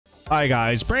Hi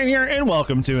guys, Brain here, and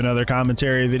welcome to another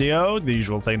commentary video, the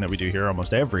usual thing that we do here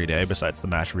almost every day besides the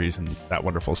match reviews and that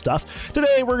wonderful stuff.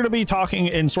 Today we're going to be talking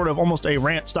in sort of almost a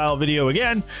rant style video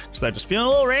again, because I just feel a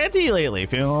little ranty lately,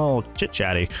 feeling a little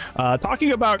chit-chatty,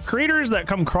 talking about creators that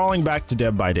come crawling back to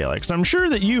Dead by Daylight. Because I'm sure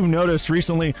that you've noticed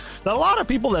recently that a lot of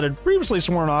people that had previously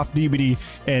sworn off DBD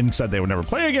and said they would never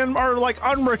play again are like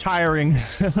unretiring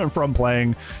from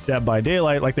playing Dead by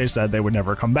Daylight, like they said they would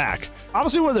never come back.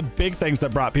 Obviously, one of the big things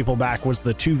that brought people back was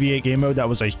the 2v8 game mode. That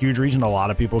was a huge reason a lot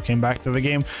of people came back to the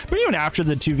game. But even after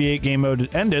the 2v8 game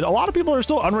mode ended, a lot of people are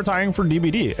still unretiring from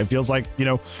DBD. It feels like, you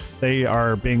know, they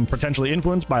are being potentially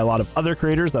influenced by a lot of other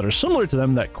creators that are similar to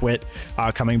them that quit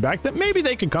coming back, that maybe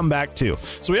they could come back too.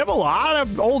 So we have a lot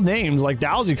of old names like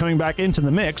Dowsy coming back into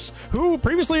the mix who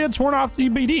previously had sworn off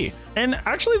DBD. And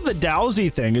actually the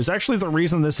Dowsy thing is actually the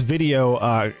reason this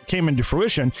video came into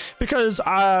fruition, because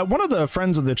one of the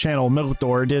friends of the channel,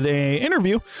 Milkdoor, did a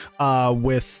interview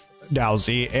with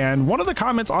Dowsy, and one of the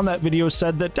comments on that video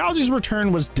said that Dowsy's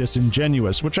return was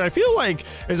disingenuous, which I feel like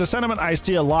is a sentiment I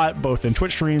see a lot both in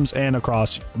Twitch streams and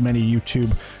across many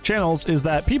YouTube channels, is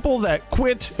that people that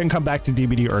quit and come back to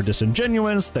DBD are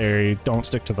disingenuous, they don't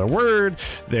stick to their word,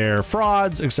 they're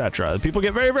frauds, etc. People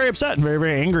get very, very upset and very,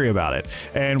 very angry about it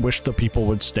and wish the people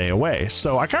would stay away.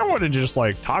 So I kind of wanted to just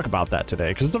like talk about that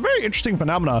today, because it's a very interesting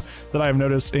phenomena that I've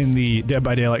noticed in the Dead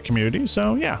by Daylight community.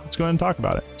 So yeah, let's go ahead and talk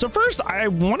about it. So first, I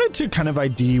wanted to kind of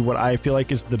ID what I feel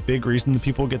like is the big reason that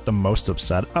people get the most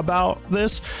upset about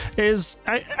this is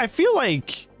I feel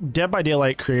like Dead by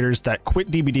Daylight creators that quit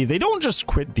DBD, they don't just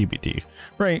quit DBD,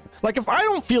 right? Like if I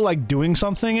don't feel like doing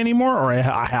something anymore, or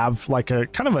I have like a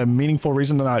kind of a meaningful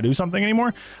reason to not do something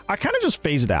anymore, I kind of just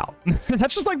phase it out.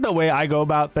 That's just like the way I go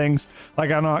about things. Like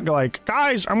I'm not like,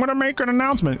 guys, I'm gonna make an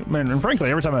announcement. And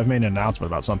frankly, every time I've made an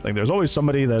announcement about something, there's always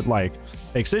somebody that like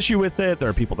takes issue with it. There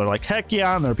are people that are like, heck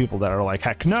yeah, and there are people that are like,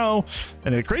 heck no.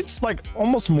 And it creates like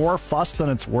almost more fuss than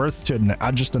it's worth to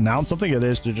just announce something. It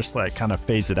is to just like kind of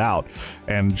phase it out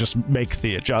and just make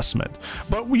the adjustment.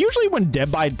 But usually when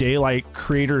Dead by Daylight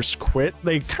creators quit,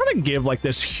 they kind of give like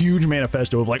this huge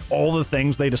manifesto of like all the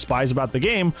things they despise about the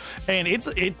game, and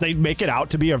they make it out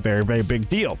to be a very, very big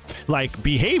deal. Like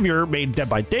Behavior made Dead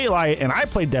by Daylight, and I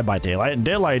played Dead by Daylight, and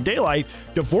Dead by Daylight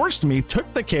divorced me,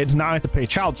 took the kids, now I have to pay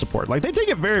child support. Like they take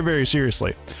it very, very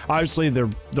seriously. Obviously the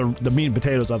meat and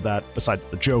potatoes of that, besides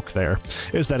the joke there,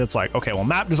 is that it's like, okay, well,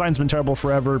 map design's been terrible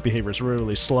forever, Behavior's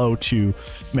really slow to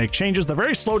make changes. They're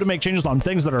very slow to make changes on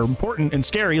things that are important and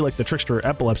scary, like the Trickster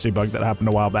epilepsy bug that happened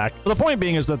a while back. But the point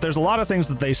being is that there's a lot of things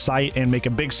that they cite and make a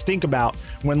big stink about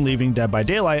when leaving Dead by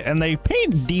Daylight, and they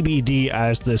paint DBD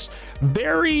as this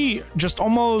very just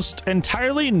almost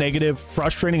entirely negative,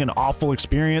 frustrating, and awful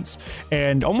experience,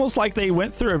 and almost like they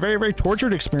went through a very, very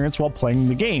tortured experience while playing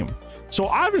the game. So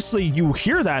obviously you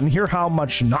hear that and hear how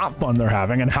much not fun they're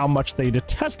having and how much they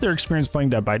detest their experience playing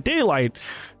Dead by Daylight,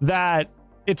 that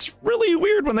it's really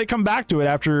weird when they come back to it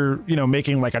after, you know,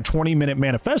 making like a 20-minute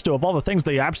manifesto of all the things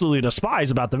they absolutely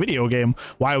despise about the video game.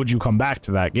 Why would you come back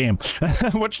to that game?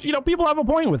 Which, you know, people have a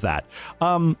point with that.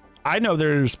 I know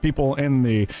there's people in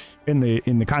the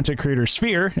content creator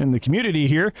sphere, in the community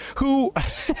here, who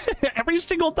every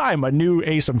single time a new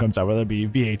ASIM comes out, whether it be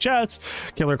VHS,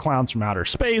 Killer Clowns from Outer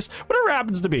Space, whatever it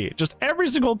happens to be, just every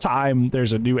single time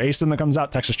there's a new ASIM that comes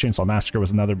out. Texas Chainsaw Massacre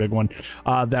was another big one,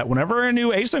 that whenever a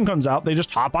new ASIM comes out, they just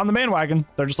hop on the bandwagon.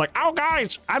 They're just like, oh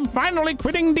guys, I'm finally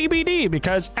quitting DBD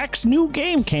because X new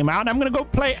game came out. I'm gonna go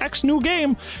play X new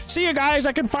game. See you guys,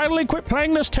 I can finally quit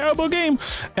playing this terrible game.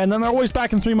 And then they're always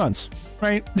back in 3 months.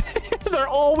 Right? They're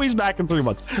always back in 3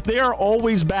 months. They are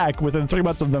always back within 3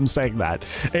 months of them saying that.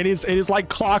 It is like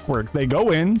clockwork. They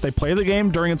go in, they play the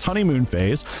game during its honeymoon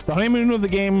phase. The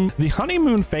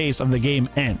honeymoon phase of the game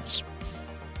ends,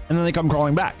 and then they come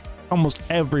crawling back almost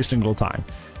every single time.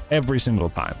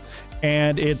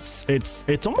 And it's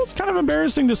almost kind of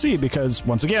embarrassing to see, because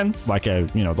once again, like you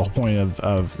know, the whole point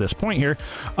of this point here,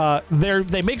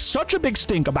 they make such a big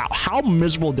stink about how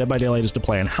miserable Dead by Daylight is to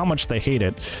play and how much they hate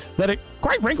it, that it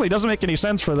quite frankly doesn't make any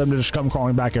sense for them to just come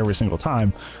crawling back every single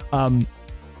time.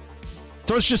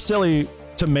 So it's just silly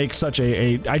to make such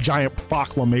a giant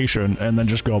proclamation and then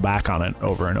just go back on it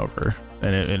over and over,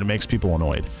 and it makes people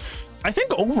annoyed. I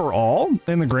think overall,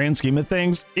 in the grand scheme of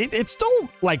things, it's still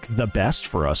like the best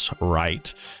for us,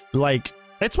 right? Like,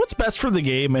 it's what's best for the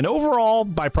game, and overall,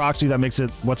 by proxy, that makes it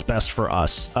what's best for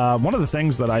us. One of the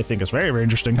things that I think is very, very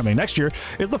interesting coming next year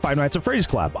is the Five Nights at Freddy's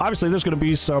collab. Obviously, there's going to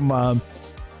be some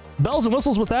bells and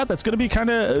whistles with that. That's going to be kind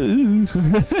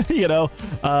of, you know,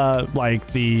 like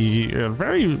the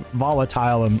very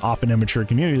volatile and often immature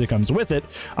community that comes with it.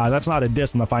 That's not a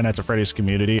diss in the Five Nights at Freddy's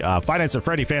community. Five Nights at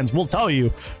Freddy fans will tell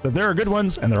you that there are good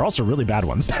ones and there are also really bad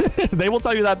ones. They will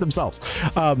tell you that themselves.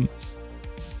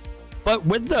 But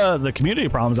with the community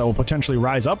problems that will potentially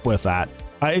rise up with that,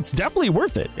 it's definitely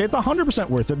worth it. It's 100%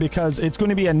 worth it because it's going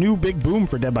to be a new big boom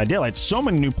for Dead by Daylight. So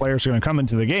many new players are going to come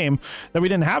into the game that we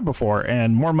didn't have before,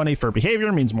 and more money for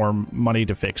behavior means more money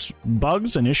to fix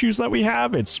bugs and issues that we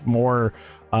have. It's more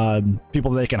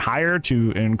people they can hire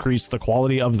to increase the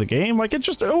quality of the game. Like, it's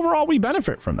just overall we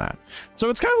benefit from that. So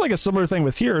it's kind of like a similar thing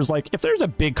with here is like if there's a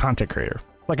big content creator,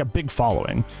 like a big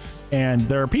following, and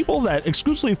there are people that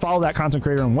exclusively follow that content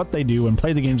creator and what they do and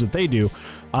play the games that they do,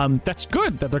 that's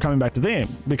good that they're coming back to the game,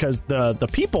 because the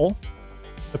people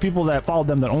that followed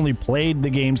them that only played the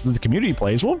games that the community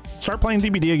plays will start playing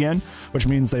DBD again, which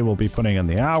means they will be putting in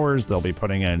the hours, they'll be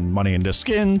putting in money into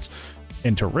skins,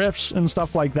 into rifts and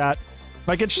stuff like that.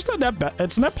 Like, it's just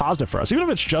it's a net positive for us. Even if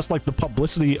it's just like the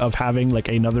publicity of having like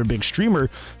another big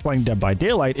streamer playing Dead by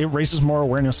Daylight, it raises more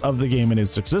awareness of the game and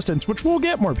its existence, which will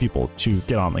get more people to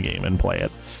get on the game and play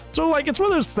it. So like, it's one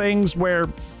of those things where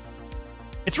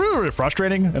it's really, really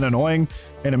frustrating and annoying,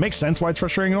 and it makes sense why it's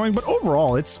frustrating and annoying, but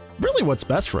overall, it's really what's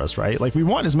best for us, right? Like, we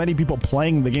want as many people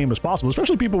playing the game as possible,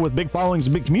 especially people with big followings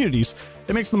and big communities.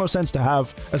 It makes the most sense to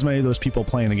have as many of those people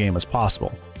playing the game as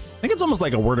possible. I think it's almost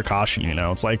like a word of caution, you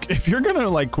know? It's like, if you're gonna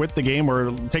like quit the game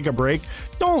or take a break,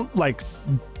 don't like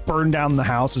burn down the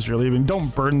house as you're leaving.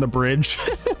 Don't burn the bridge,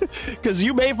 because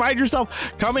you may find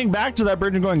yourself coming back to that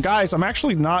bridge and going, guys, I'm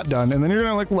actually not done. And then you're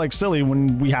gonna look like silly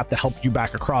when we have to help you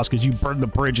back across because you burned the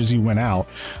bridge as you went out,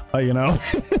 you know?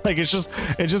 Like, it's just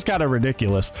kind of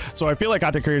ridiculous. So I feel like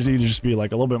content creators need to just be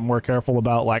like a little bit more careful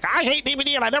about like, I hate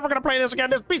DBD and I'm never gonna play this again,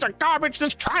 this piece of garbage,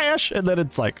 this trash. And then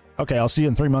it's like, okay, I'll see you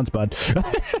in 3 months, bud.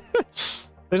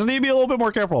 They just need to be a little bit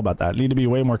more careful about that. Need to be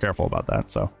way more careful about that.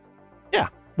 So yeah.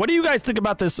 What do you guys think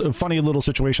about this funny little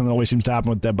situation that always seems to happen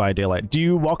with Dead by Daylight? Do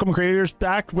you welcome creators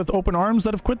back with open arms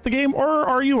that have quit the game? Or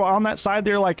are you on that side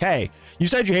there like, hey, you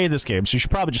said you hated this game, so you should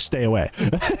probably just stay away?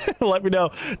 Let me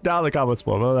know down in the comments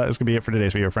below. Well, that is going to be it for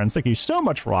today's video, friends. Thank you so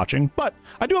much for watching. But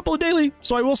I do upload daily,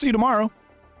 so I will see you tomorrow.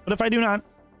 But if I do not,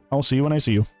 I'll see you when I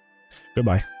see you.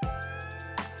 Goodbye.